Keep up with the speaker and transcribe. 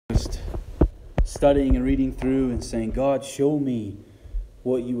Just studying and reading through and saying, God, show me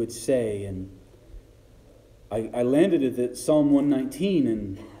what you would say. And I landed at Psalm 119,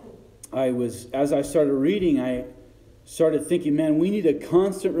 and as I started reading, I started thinking, man, we need a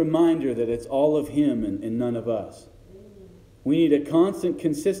constant reminder that it's all of Him and none of us. We need a constant,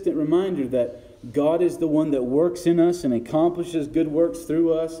 consistent reminder that God is the one that works in us and accomplishes good works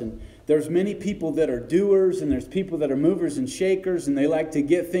through us. And there's many people that are doers, and there's people that are movers and shakers, and they like to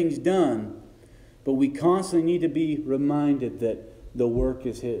get things done. But we constantly need to be reminded that the work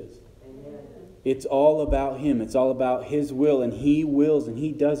is His. Amen. It's all about Him. It's all about His will, and He wills, and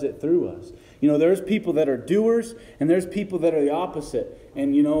He does it through us. You know, there's people that are doers, and there's people that are the opposite.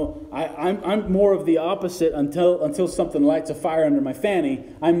 And, you know, I'm more of the opposite until something lights a fire under my fanny.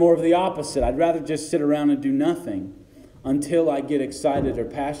 I'm more of the opposite. I'd rather just sit around and do nothing until I get excited or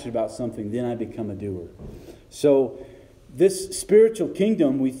passionate about something. Then I become a doer. So this spiritual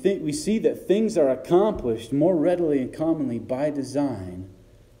kingdom, we see that things are accomplished more readily and commonly by design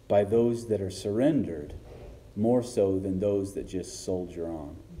by those that are surrendered, more so than those that just soldier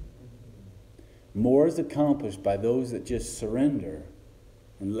on. More is accomplished by those that just surrender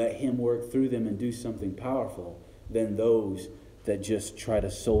and let Him work through them and do something powerful than those that just try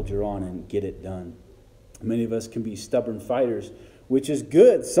to soldier on and get it done. Many of us can be stubborn fighters, which is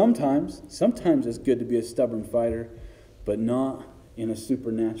good sometimes. Sometimes it's good to be a stubborn fighter, but not in a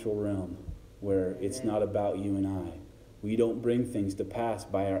supernatural realm where it's not about you and I. We don't bring things to pass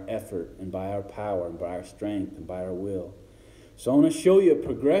by our effort and by our power and by our strength and by our will. So I want to show you a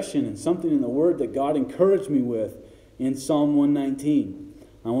progression and something in the Word that God encouraged me with in Psalm 119.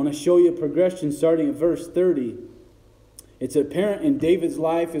 I want to show you a progression starting at verse 30. It's apparent in David's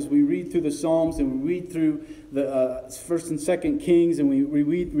life as we read through the Psalms and we read through the 1st and 2nd Kings, and we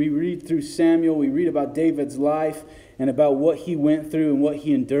read through Samuel. We read about David's life and about what he went through and what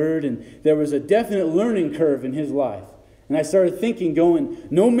he endured. And there was a definite learning curve in his life. And I started thinking,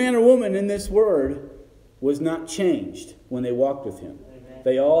 no man or woman in this Word was not changed when they walked with Him. Amen.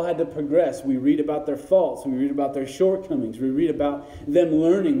 They all had to progress. We read about their faults. We read about their shortcomings. We read about them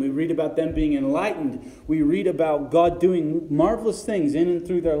learning. We read about them being enlightened. We read about God doing marvelous things in and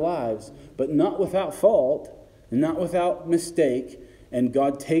through their lives, but not without fault and not without mistake. And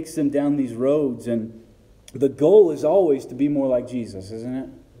God takes them down these roads. And the goal is always to be more like Jesus, isn't it?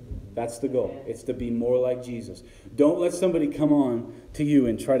 That's the goal. It's to be more like Jesus. Don't let somebody come on to you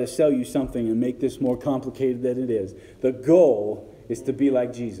and try to sell you something and make this more complicated than it is. The goal is to be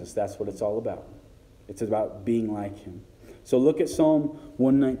like Jesus. That's what it's all about. It's about being like Him. So look at Psalm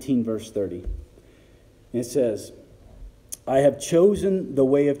 119, verse 30. It says, I have chosen the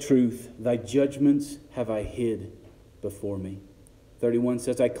way of truth. Thy judgments have I hid before me. 31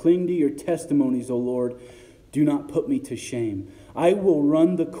 says, I cling to your testimonies, O Lord. Do not put me to shame. I will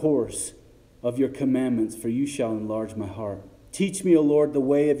run the course of your commandments, for you shall enlarge my heart. Teach me, O Lord, the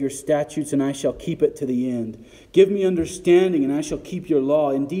way of your statutes, and I shall keep it to the end. Give me understanding, and I shall keep your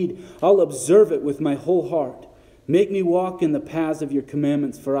law. Indeed, I'll observe it with my whole heart. Make me walk in the paths of your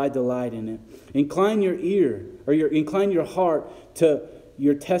commandments, for I delight in it. Incline your heart to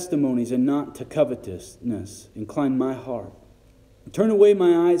your testimonies and not to covetousness. Incline my heart. Turn away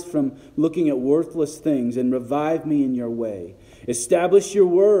my eyes from looking at worthless things and revive me in your way. Establish your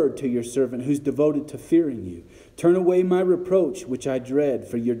word to your servant who's devoted to fearing you. Turn away my reproach, which I dread,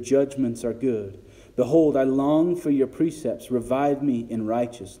 for your judgments are good. Behold, I long for your precepts. Revive me in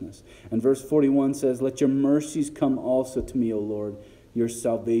righteousness. And verse 41 says, let your mercies come also to me, O Lord, your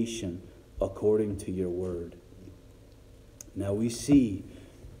salvation according to your word. Now we see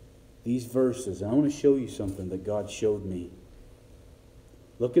these verses, and I want to show you something that God showed me.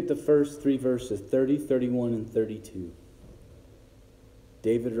 Look at the first 3 verses, 30, 31, and 32.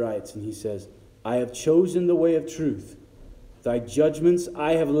 David writes, and he says, I have chosen the way of truth. Thy judgments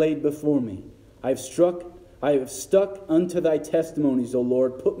I have laid before me. I have stuck unto thy testimonies, O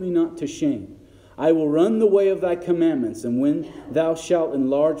Lord. Put me not to shame. I will run the way of thy commandments, and when thou shalt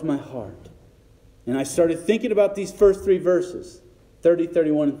enlarge my heart. And I started thinking about these first 3 verses, 30,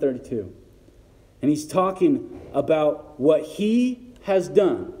 31, and 32. And he's talking about what he has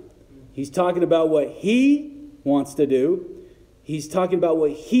done. He's talking about what he wants to do. He's talking about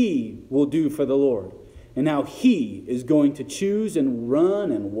what he will do for the Lord. And how he is going to choose and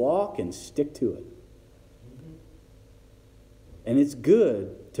run and walk and stick to it. And it's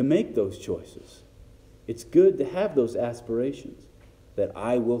good to make those choices. It's good to have those aspirations that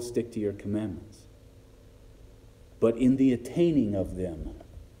I will stick to your commandments. But in the attaining of them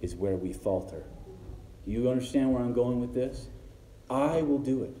is where we falter. Do you understand where I'm going with this? I will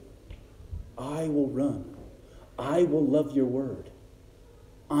do it. I will run. I will love your word.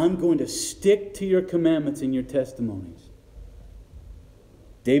 I'm going to stick to your commandments and your testimonies.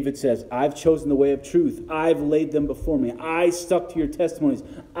 David says, I've chosen the way of truth. I've laid them before me. I stuck to your testimonies.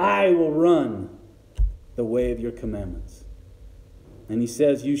 I will run the way of your commandments. And he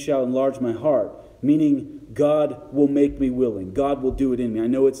says, you shall enlarge my heart, meaning God will make me willing. God will do it in me. I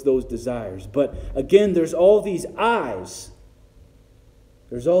know it's those desires. But again, there's all these eyes.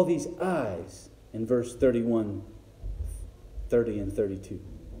 There's all these eyes in verse 31, 30, and 32.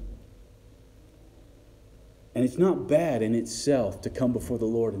 And it's not bad in itself to come before the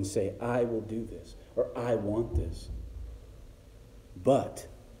Lord and say, I will do this, or I want this. But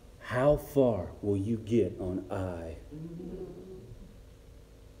how far will you get on I?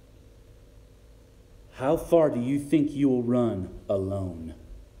 How far do you think you will run alone?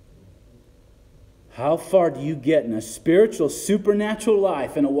 How far do you get in a spiritual, supernatural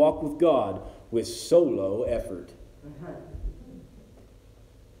life and a walk with God with solo effort?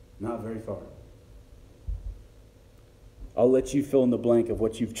 Not very far. I'll let you fill in the blank of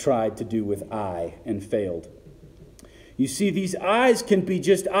what you've tried to do with I and failed. You see, these eyes can be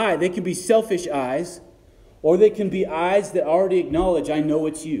just I. They can be selfish eyes, or they can be eyes that already acknowledge, I know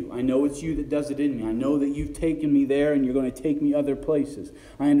it's you. I know it's you that does it in me. I know that you've taken me there and you're going to take me other places.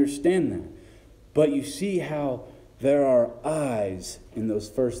 I understand that. But you see how there are eyes in those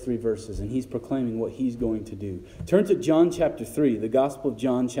first 3 verses, and he's proclaiming what he's going to do. Turn to John chapter 3, the Gospel of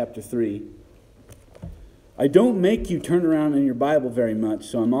John chapter 3. I don't make you turn around in your Bible very much,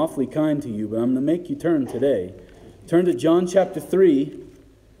 so I'm awfully kind to you, but I'm going to make you turn today. Turn to John chapter 3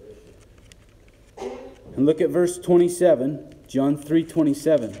 and look at verse 27. John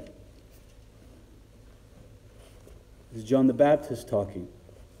 3:27. This is John the Baptist talking.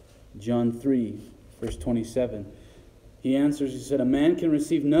 John 3, verse 27. He answers, he said, a man can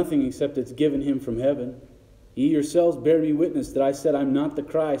receive nothing except it's given him from heaven. Ye yourselves bear me witness that I said I'm not the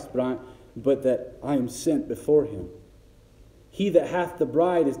Christ, but that I am sent before him. He that hath the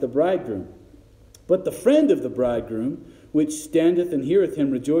bride is the bridegroom. But the friend of the bridegroom, which standeth and heareth him,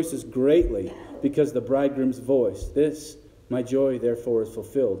 rejoices greatly, because the bridegroom's voice. This my joy therefore is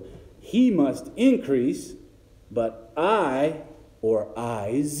fulfilled. He must increase, but I, or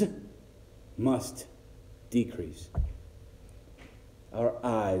eyes, must decrease. Our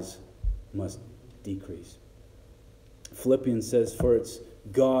eyes must decrease. Philippians says, for it's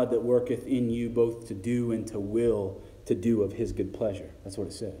God that worketh in you both to do and to will to do of his good pleasure. That's what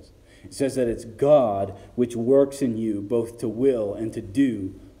it says. It says that it's God which works in you both to will and to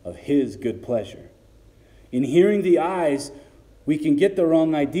do of his good pleasure. In hearing the eyes, we can get the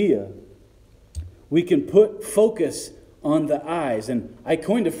wrong idea. We can put focus on the eyes. And I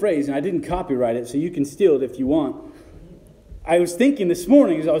coined a phrase, and I didn't copyright it, so you can steal it if you want. I was thinking this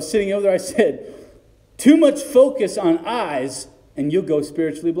morning as I was sitting over there, I said, too much focus on eyes and you'll go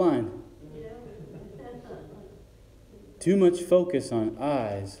spiritually blind. Too much focus on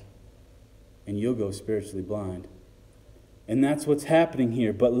eyes and you'll go spiritually blind. And that's what's happening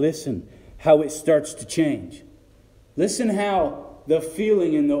here. But listen how it starts to change. Listen how the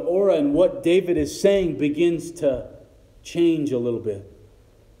feeling and the aura and what David is saying begins to change a little bit.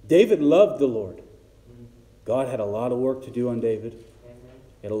 David loved the Lord. God had a lot of work to do on David.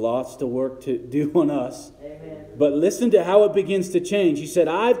 He had lots of work to do on us. Amen. But listen to how it begins to change. He said,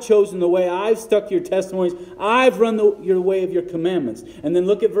 I've chosen the way. I've stuck to your testimonies. I've run your way of your commandments. And then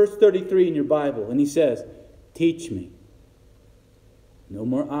look at verse 33 in your Bible. And he says, teach me. No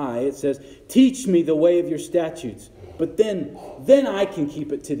more I. It says, teach me the way of your statutes. But then I can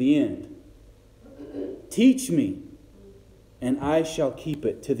keep it to the end. Teach me, and I shall keep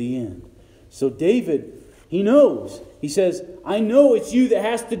it to the end. So David, he knows. He says, I know it's you that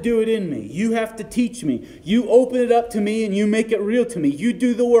has to do it in me. You have to teach me. You open it up to me and you make it real to me. You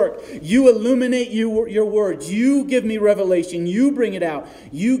do the work. You illuminate your words. You give me revelation. You bring it out.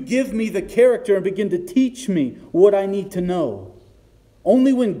 You give me the character and begin to teach me what I need to know.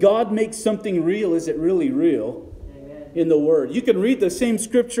 Only when God makes something real is it really real. In the Word. You can read the same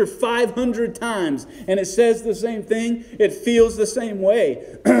scripture 500 times and it says the same thing. It feels the same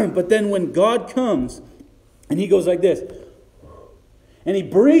way. But then when God comes and he goes like this and he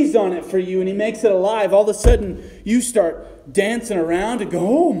breathes on it for you and he makes it alive, all of a sudden you start dancing around and go,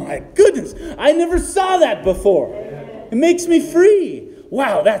 oh my goodness, I never saw that before. It makes me free.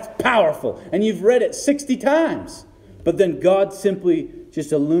 Wow, that's powerful. And you've read it 60 times. But then God simply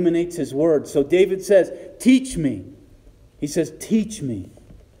just illuminates his word. So David says, teach me. He says, teach me.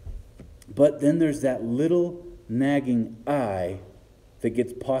 But then there's that little nagging I that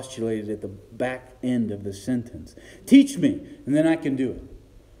gets postulated at the back end of the sentence. Teach me, and then I can do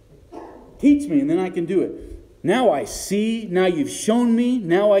it. Teach me, and then I can do it. Now I see, now you've shown me,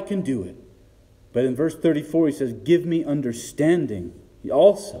 now I can do it. But in verse 34 he says, give me understanding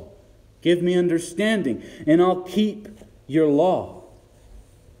also. Give me understanding, and I'll keep your law.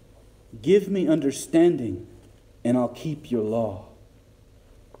 Give me understanding, and I'll keep your law.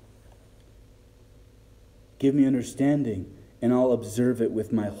 Give me understanding, and I'll observe it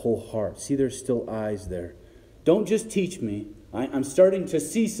with my whole heart. See, there's still eyes there. Don't just teach me. I'm starting to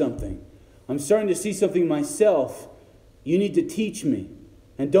see something. I'm starting to see something myself. You need to teach me.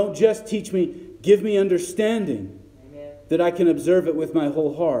 And don't just teach me. Give me understanding. Amen. That I can observe it with my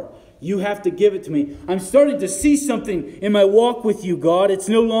whole heart. You have to give it to me. I'm starting to see something in my walk with you, God. It's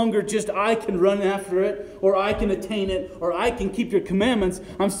no longer just I can run after it, or I can attain it, or I can keep your commandments.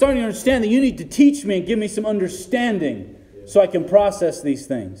 I'm starting to understand that you need to teach me and give me some understanding so I can process these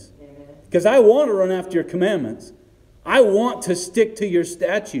things. Because I want to run after your commandments. I want to stick to your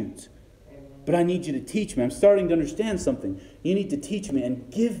statutes. But I need you to teach me. I'm starting to understand something. You need to teach me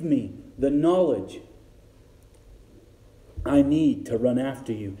and give me the knowledge I need to run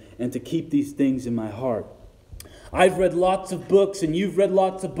after you and to keep these things in my heart. I've read lots of books, and you've read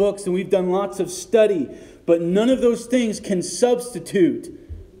lots of books, and we've done lots of study, but none of those things can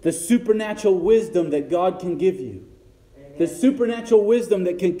substitute the supernatural wisdom that God can give you. Amen. The supernatural wisdom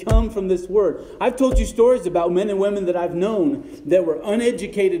that can come from this word. I've told you stories about men and women that I've known that were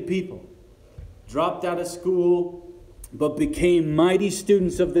uneducated people, dropped out of school, but became mighty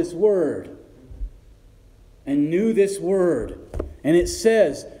students of this word. And knew this word. And it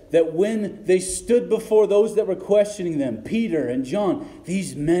says that when they stood before those that were questioning them, Peter and John,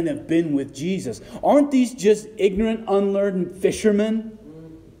 these men have been with Jesus. Aren't these just ignorant, unlearned fishermen?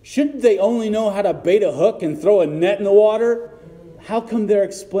 Shouldn't they only know how to bait a hook and throw a net in the water? How come they're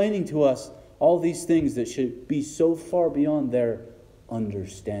explaining to us all these things that should be so far beyond their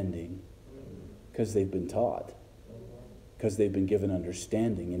understanding? Because they've been taught. Because they've been given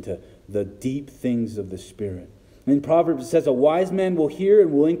understanding into the deep things of the Spirit. In Proverbs it says, a wise man will hear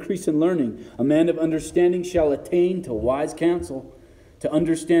and will increase in learning. A man of understanding shall attain to wise counsel. To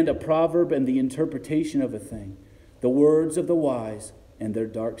understand a proverb and the interpretation of a thing. The words of the wise and their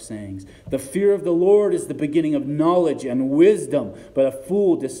dark sayings. The fear of the Lord is the beginning of knowledge and wisdom. But a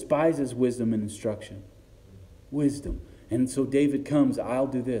fool despises wisdom and instruction. Wisdom. And so David comes, I'll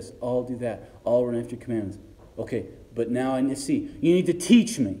do this, I'll do that. I'll run after commandments. Okay. But now I need to see. You need to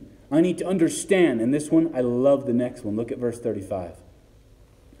teach me. I need to understand. And this one, I love the next one. Look at verse 35.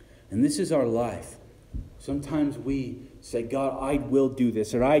 And this is our life. Sometimes we say, God, I will do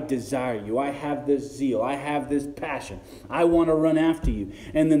this, or I desire you. I have this zeal. I have this passion. I want to run after you.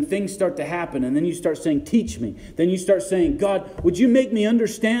 And then things start to happen. And then you start saying, teach me. Then you start saying, God, would you make me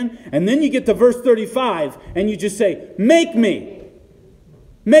understand? And then you get to verse 35 and you just say, make me.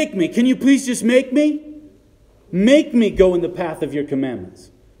 Make me. Can you please just make me? Make me go in the path of your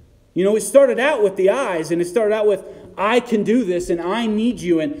commandments. You know, it started out with the eyes, and it started out with, I can do this, and I need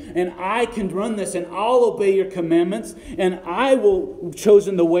you, and I can run this, and I'll obey your commandments, and I will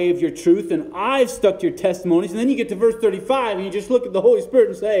chosen the way of your truth, and I've stuck to your testimonies. And then you get to verse 35, and you just look at the Holy Spirit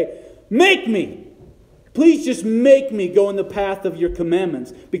and say, make me. Please just make me go in the path of your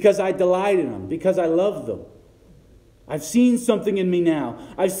commandments, because I delight in them, because I love them. I've seen something in me now.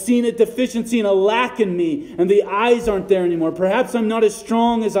 I've seen a deficiency and a lack in me, and the eyes aren't there anymore. Perhaps I'm not as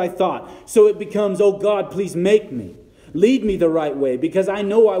strong as I thought. So it becomes, oh God, please make me. Lead me the right way, because I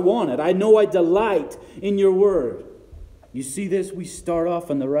know I want it. I know I delight in your word. You see this? We start off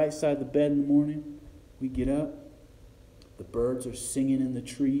on the right side of the bed in the morning. We get up. The birds are singing in the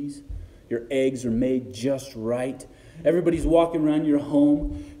trees. Your eggs are made just right. Everybody's walking around your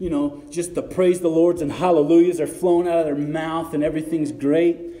home, you know, just the praise the Lord's and hallelujahs are flowing out of their mouth and everything's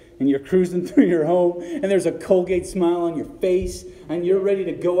great. And you're cruising through your home and there's a Colgate smile on your face and you're ready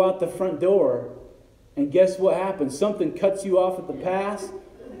to go out the front door. And guess what happens? Something cuts you off at the pass,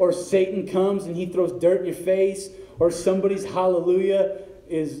 or Satan comes and he throws dirt in your face, or somebody's hallelujah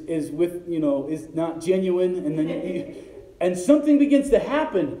is with, you know, is not genuine, and then and something begins to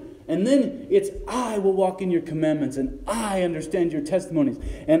happen. And then it's, I will walk in your commandments, and I understand your testimonies,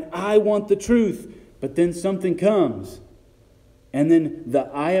 and I want the truth. But then something comes. And then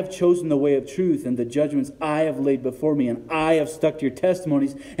I have chosen the way of truth, and the judgments I have laid before me, and I have stuck to your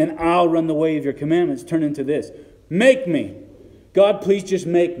testimonies, and I'll run the way of your commandments. Turn into this. Make me. God, please just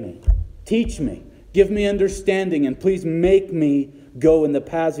make me. Teach me. Give me understanding, and please make me go in the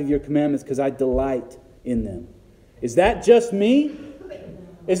paths of your commandments, because I delight in them. Is that just me?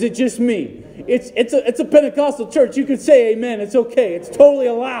 Is it just me? It's a Pentecostal church. You could say amen. It's okay. It's totally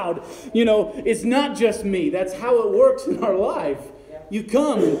allowed. You know, it's not just me. That's how it works in our life. you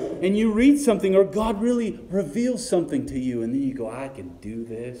come and you read something, or God really reveals something to you, and then you go, I can do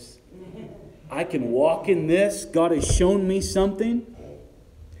this. I can walk in this. God has shown me something.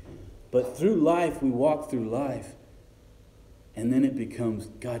 But through life, we walk through life. And then it becomes,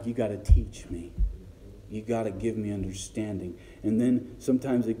 God, you got to teach me. You got to give me understanding. And then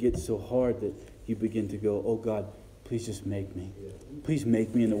sometimes it gets so hard that you begin to go, oh God, please just make me. Please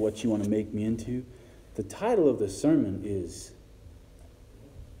make me into what you want to make me into. The title of the sermon is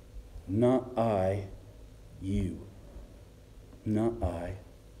Not I, You. Not I,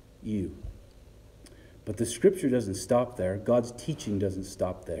 You. But the scripture doesn't stop there. God's teaching doesn't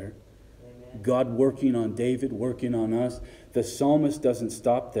stop there. Amen. God working on David, working on us. The psalmist doesn't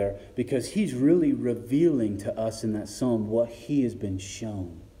stop there, because he's really revealing to us in that psalm what he has been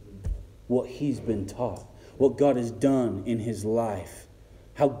shown, what he's been taught, what God has done in his life,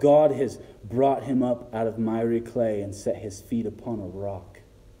 how God has brought him up out of miry clay and set his feet upon a rock,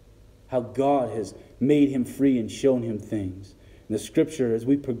 how God has made him free and shown him things. In the scripture, as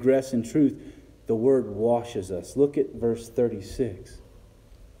we progress in truth, the word washes us. Look at verse 36.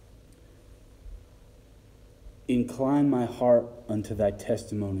 Incline my heart unto thy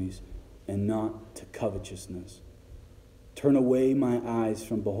testimonies, and not to covetousness. Turn away my eyes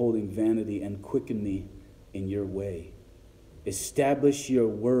from beholding vanity, and quicken me in your way. Establish your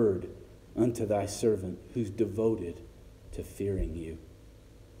word unto thy servant, who's devoted to fearing you.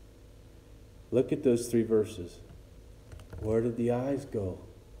 Look at those 3 verses. Where did the eyes go?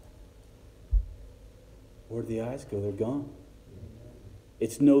 Where did the eyes go? They're gone.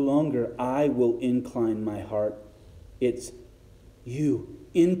 It's no longer, I will incline my heart. It's, you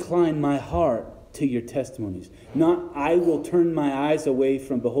incline my heart to your testimonies. Not, I will turn my eyes away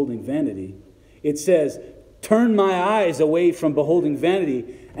from beholding vanity. It says, turn my eyes away from beholding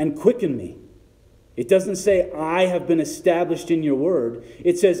vanity and quicken me. It doesn't say, I have been established in your word.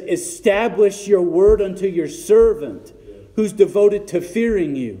 It says, establish your word unto your servant, who's devoted to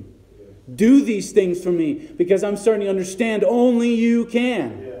fearing you. Do these things for me, because I'm starting to understand only you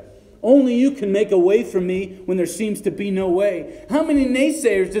can. Yes. Only you can make a way for me when there seems to be no way. How many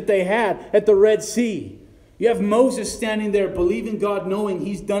naysayers did they have at the Red Sea? You have Moses standing there believing God, knowing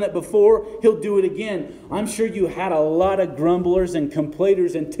he's done it before, he'll do it again. I'm sure you had a lot of grumblers and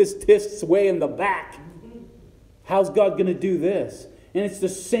complainers and tisk-tisks way in the back. How's God going to do this? And it's the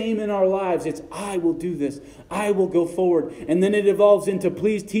same in our lives. It's, I will do this. I will go forward. And then it evolves into,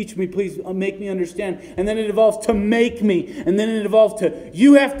 please teach me. Please make me understand. And then it evolves to make me. And then it evolves to,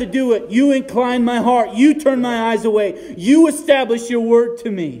 you have to do it. You incline my heart. You turn my eyes away. You establish your word to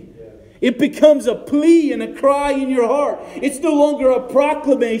me. It becomes a plea and a cry in your heart. It's no longer a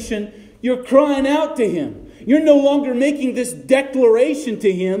proclamation. You're crying out to him. You're no longer making this declaration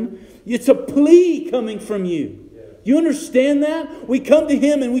to him. It's a plea coming from you. You understand that? We come to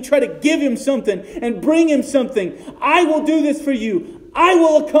him and we try to give him something and bring him something. I will do this for you. I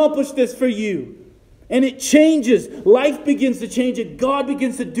will accomplish this for you. And it changes. Life begins to change, and God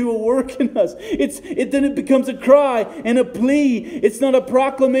begins to do a work in us. Then it becomes a cry and a plea. It's not a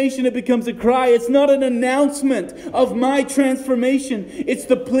proclamation, it becomes a cry. It's not an announcement of my transformation. It's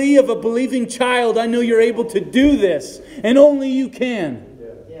the plea of a believing child. I know you're able to do this, and only you can.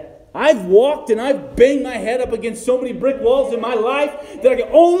 I've walked and I've banged my head up against so many brick walls in my life that I go,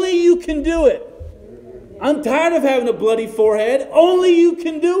 only you can do it. I'm tired of having a bloody forehead. Only you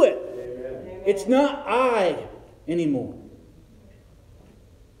can do it. It's not I anymore.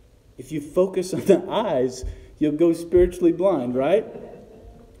 If you focus on the eyes, you'll go spiritually blind, right?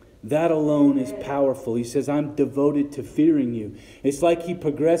 That alone is powerful. He says, I'm devoted to fearing you. It's like he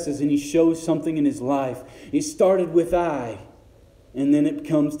progresses and he shows something in his life. He started with I. And then it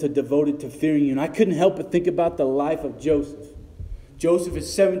comes to devoted to fearing you. And I couldn't help but think about the life of Joseph. Joseph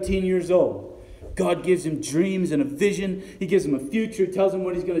is 17 years old. God gives him dreams and a vision. He gives him a future. He tells him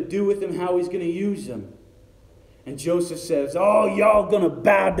what he's going to do with him, how he's going to use him. And Joseph says, oh, y'all going to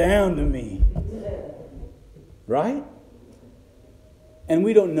bow down to me. Right? And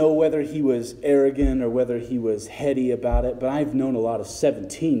we don't know whether he was arrogant or whether he was heady about it, but I've known a lot of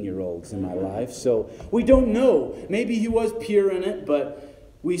 17-year-olds in my life, so we don't know. Maybe he was pure in it,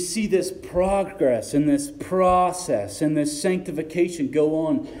 but we see this progress and this process and this sanctification go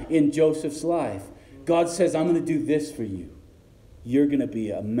on in Joseph's life. God says, I'm going to do this for you. You're going to be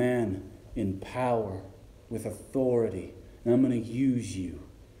a man in power with authority, and I'm going to use you.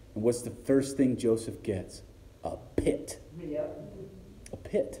 And what's the first thing Joseph gets? A pit. Yep. A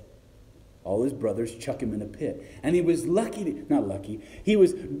pit. All his brothers chuck him in a pit. And he was lucky, not lucky, it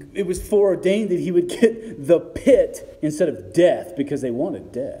was foreordained that he would get the pit instead of death, because they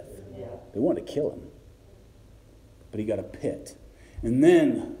wanted death. Yeah. They wanted to kill him. But he got a pit. And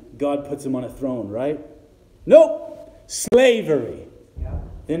then God puts him on a throne, right? Nope. Slavery. Yeah.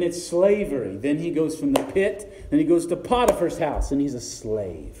 Then it's slavery. Then he goes from the pit. Then he goes to Potiphar's house, and he's a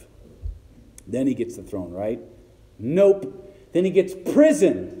slave. Then he gets the throne, right? Nope. Then he gets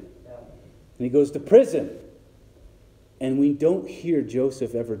prison. Yeah. And he goes to prison. And we don't hear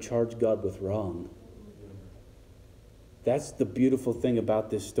Joseph ever charge God with wrong. That's the beautiful thing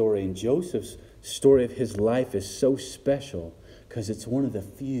about this story. And Joseph's story of his life is so special because it's one of the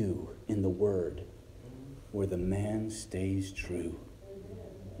few in the Word where the man stays true.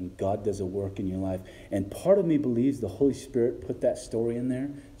 And God does a work in your life. And part of me believes the Holy Spirit put that story in there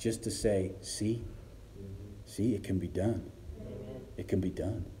just to say, see, it can be done. It can be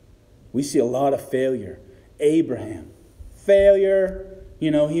done. We see a lot of failure. Abraham, failure. You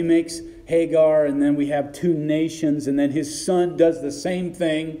know, he makes Hagar, and then we have 2 nations, and then his son does the same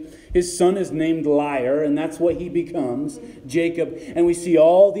thing. His son is named Liar, and that's what he becomes, Jacob. And we see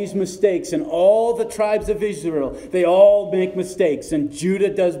all these mistakes, and all the tribes of Israel, they all make mistakes, and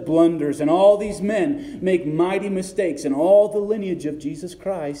Judah does blunders, and all these men make mighty mistakes, and all the lineage of Jesus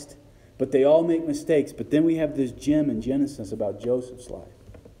Christ, but they all make mistakes. But then we have this gem in Genesis about Joseph's life.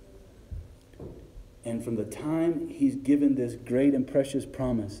 And from the time he's given this great and precious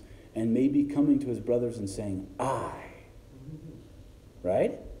promise, and maybe coming to his brothers and saying, I,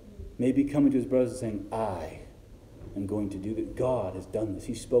 right? Maybe coming to his brothers and saying, I am going to do that. God has done this.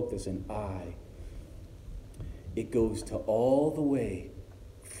 He spoke this, and I. It goes to all the way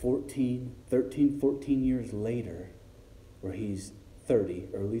 13, 14 years later, where he's 30,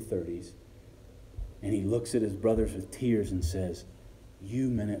 early 30s, and he looks at his brothers with tears and says, you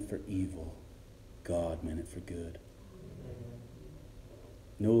meant it for evil. God meant it for good.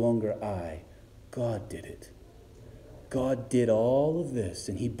 No longer I. God did it. God did all of this,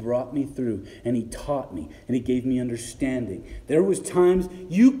 and he brought me through, and he taught me, and he gave me understanding. There was times,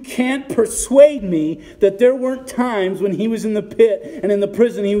 you can't persuade me that there weren't times when he was in the pit and in the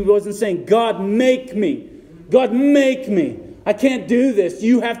prison, he wasn't saying, God, make me. God, make me. I can't do this.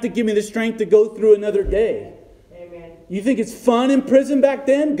 You have to give me the strength to go through another day. You think it's fun in prison back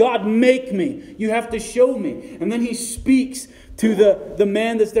then? God, make me. You have to show me. And then he speaks to the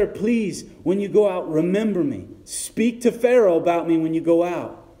man that's there. Please, when you go out, remember me. Speak to Pharaoh about me when you go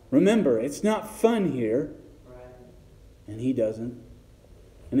out. Remember, it's not fun here. And he doesn't.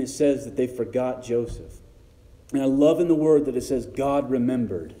 And it says that they forgot Joseph. And I love in the word that it says God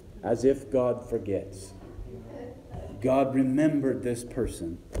remembered, as if God forgets. God remembered this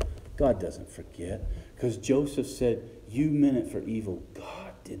person. God doesn't forget. Because Joseph said, you meant it for evil.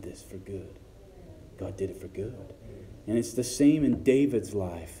 God did this for good. God did it for good. And it's the same in David's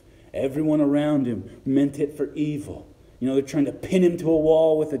life. Everyone around him meant it for evil. You know, they're trying to pin him to a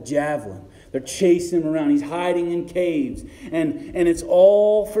wall with a javelin. They're chasing him around. He's hiding in caves. And it's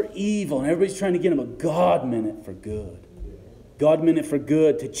all for evil. And everybody's trying to get him. But God meant it for good. God meant it for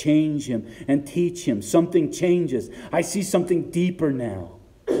good to change him and teach him. Something changes. I see something deeper now.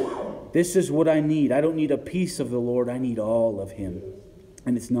 This is what I need. I don't need a piece of the Lord. I need all of him.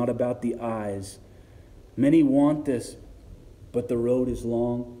 And it's not about the eyes. Many want this, but the road is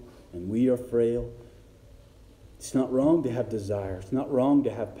long and we are frail. It's not wrong to have desire. It's not wrong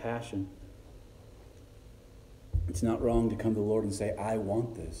to have passion. It's not wrong to come to the Lord and say, I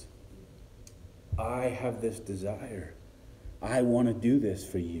want this. I have this desire. I want to do this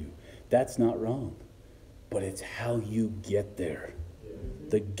for you. That's not wrong. But it's how you get there.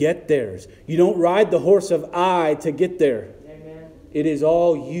 The get there's. You don't ride the horse of I to get there. Amen. It is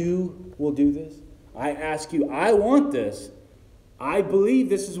all you will do this. I ask you, I want this. I believe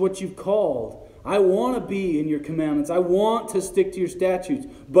this is what you've called. I want to be in your commandments. I want to stick to your statutes.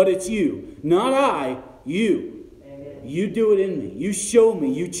 But it's you. Not I, you. Amen. You do it in me. You show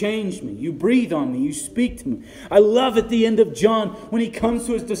me. You change me. You breathe on me. You speak to me. I love at the end of John when he comes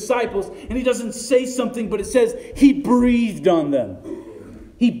to his disciples and he doesn't say something, but it says he breathed on them.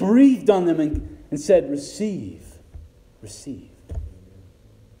 He breathed on them and said, receive. Receive.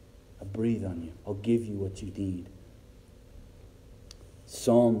 I breathe on you. I'll give you what you need.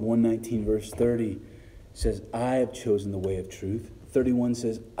 Psalm 119 verse 30 says, I have chosen the way of truth. 31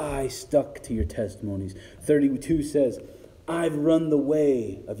 says, I stuck to your testimonies. 32 says, I've run the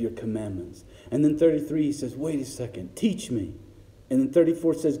way of your commandments. And then 33 he says, wait a second, teach me. And then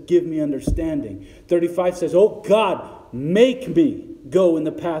 34 says, give me understanding. 35 says, oh God, make me go in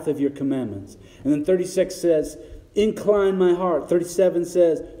the path of your commandments. And then 36 says, incline my heart. 37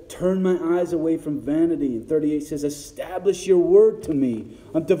 says, turn my eyes away from vanity. And 38 says, establish your word to me.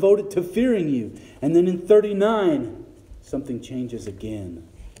 I'm devoted to fearing you. And then in 39, something changes again.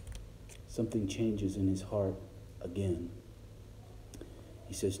 Something changes in his heart again.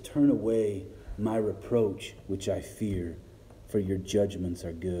 He says, turn away my reproach, which I fear, for your judgments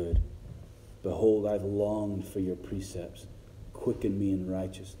are good. Behold, I've longed for your precepts. Quicken me in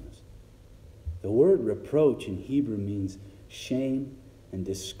righteousness. The word reproach in Hebrew means shame and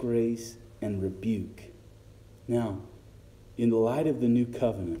disgrace and rebuke. Now, in the light of the new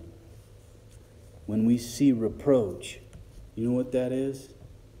covenant, when we see reproach, you know what that is?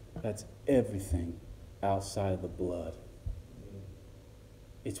 That's everything outside of the blood.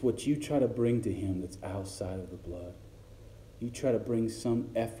 It's what you try to bring to him that's outside of the blood. You try to bring some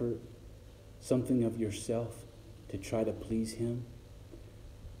effort, something of yourself to try to please him.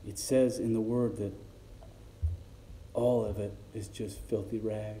 It says in the word that all of it is just filthy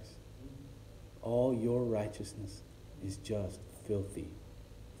rags. All your righteousness is just filthy.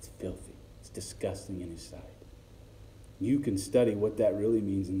 It's filthy. It's disgusting in his sight. You can study what that really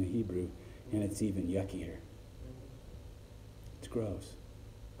means in the Hebrew, and it's even yuckier. It's gross.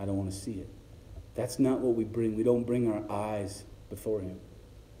 I don't want to see it. That's not what we bring. We don't bring our eyes before him.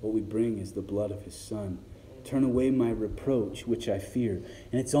 What we bring is the blood of his Son. Turn away my reproach, which I fear.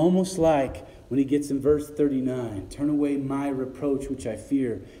 And it's almost like when he gets in verse 39, turn away my reproach, which I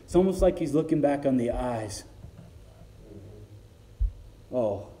fear. It's almost like he's looking back on the eyes.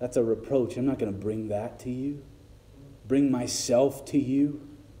 Oh, that's a reproach. I'm not going to bring that to you. Bring myself to you.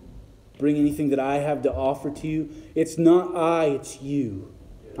 Bring anything that I have to offer to you. It's not I, it's you.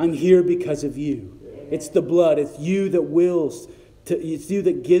 I'm here because of you. It's the blood. It's you that wills. It's you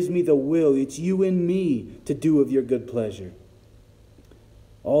that gives me the will. It's you and me to do of your good pleasure.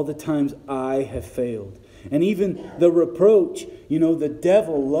 All the times I have failed. And even the reproach, the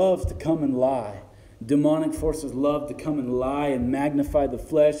devil loves to come and lie. Demonic forces love to come and lie and magnify the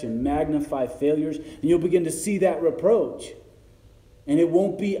flesh and magnify failures. And you'll begin to see that reproach. And it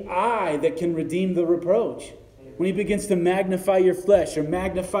won't be I that can redeem the reproach. When he begins to magnify your flesh or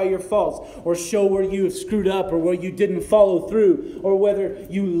magnify your faults or show where you have screwed up or where you didn't follow through or whether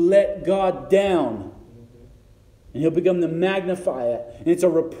you let God down. And he'll become the magnifier. And it's a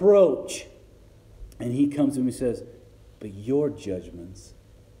reproach. And he comes to him and says, but your judgments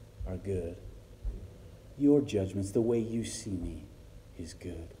are good. Your judgments, the way you see me, is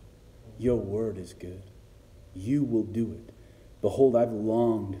good. Your word is good. You will do it. Behold, I've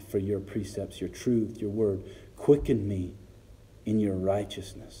longed for your precepts, your truth, your word. Quicken me in your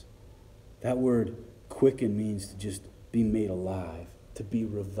righteousness. That word quicken means to just be made alive, to be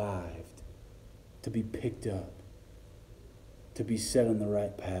revived, to be picked up, to be set on the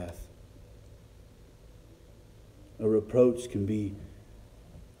right path. A reproach can be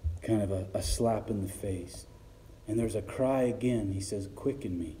kind of a slap in the face. And there's a cry again. He says,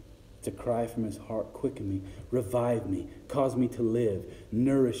 quicken me. It's a cry from his heart. Quicken me. Revive me. Cause me to live.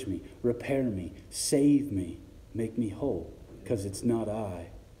 Nourish me. Repair me. Save me. Make me whole. Because it's not I.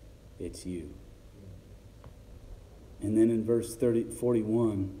 It's you. And then in verse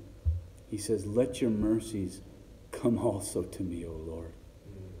 41, he says, let your mercies come also to me, O Lord.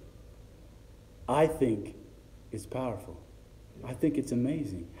 I think it's powerful. I think it's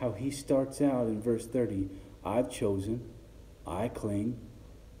amazing how he starts out in verse 30. I've chosen, I cling,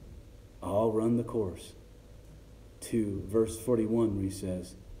 I'll run the course. To verse 41 where he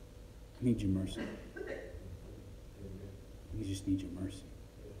says, I need your mercy. We just need your mercy.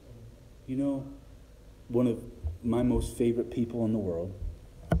 One of my most favorite people in the world,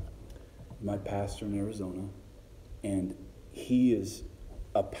 my pastor in Arizona, and he is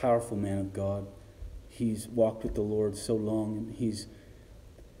a powerful man of God. He's walked with the Lord so long, and he's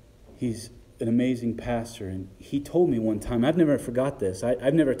an amazing pastor. And he told me one time, I've never forgot this.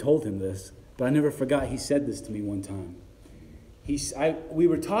 I've never told him this, but I never forgot he said this to me one time. We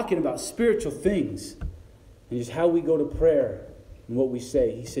were talking about spiritual things and just how we go to prayer and what we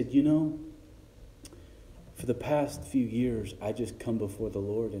say. He said, for the past few years, I just come before the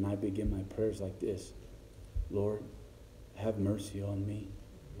Lord and I begin my prayers like this. Lord, have mercy on me,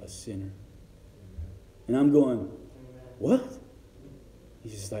 a sinner. And I'm going, what?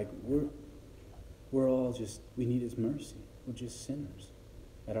 He's just like, we're all just, we need his mercy. We're just sinners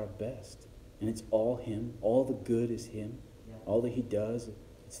at our best. And it's all him. All the good is him. All that he does,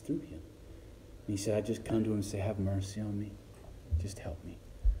 it's through him. And he said, I just come to him and say, have mercy on me. Just help me.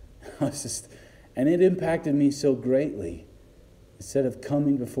 And it impacted me so greatly. Instead of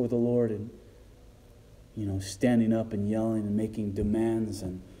coming before the Lord and, standing up and yelling and making demands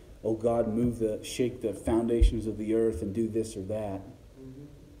and, oh God, shake the foundations of the earth and do this or that.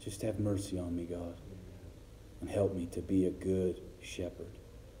 Just have mercy on me, God. And help me to be a good shepherd.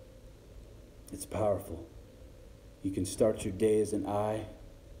 It's powerful. You can start your day as an I,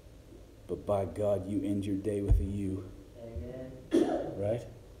 but by God, you end your day with a you. Amen. right?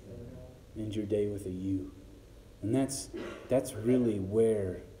 End your day with a you. And that's really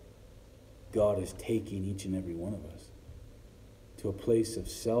where God is taking each and every one of us. To a place of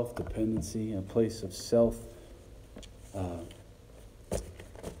self-dependency, a place of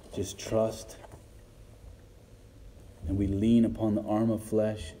just trust. And we lean upon the arm of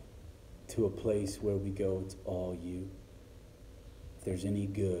flesh to a place where we go, it's all you. If there's any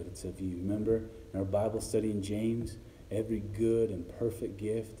good, it's of you. Remember in our Bible study in James, every good and perfect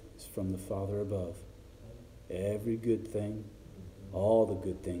gift is from the Father above. Every good thing, all the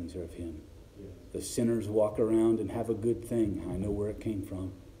good things are of him. The sinners walk around and have a good thing. I know where it came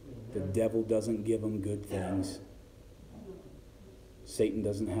from. The devil doesn't give them good things. Satan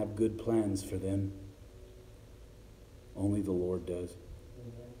doesn't have good plans for them. Only the Lord does.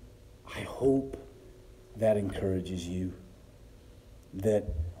 I hope that encourages you.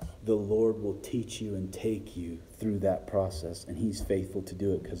 That the Lord will teach you and take you through that process. And he's faithful to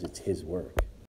do it because it's his work.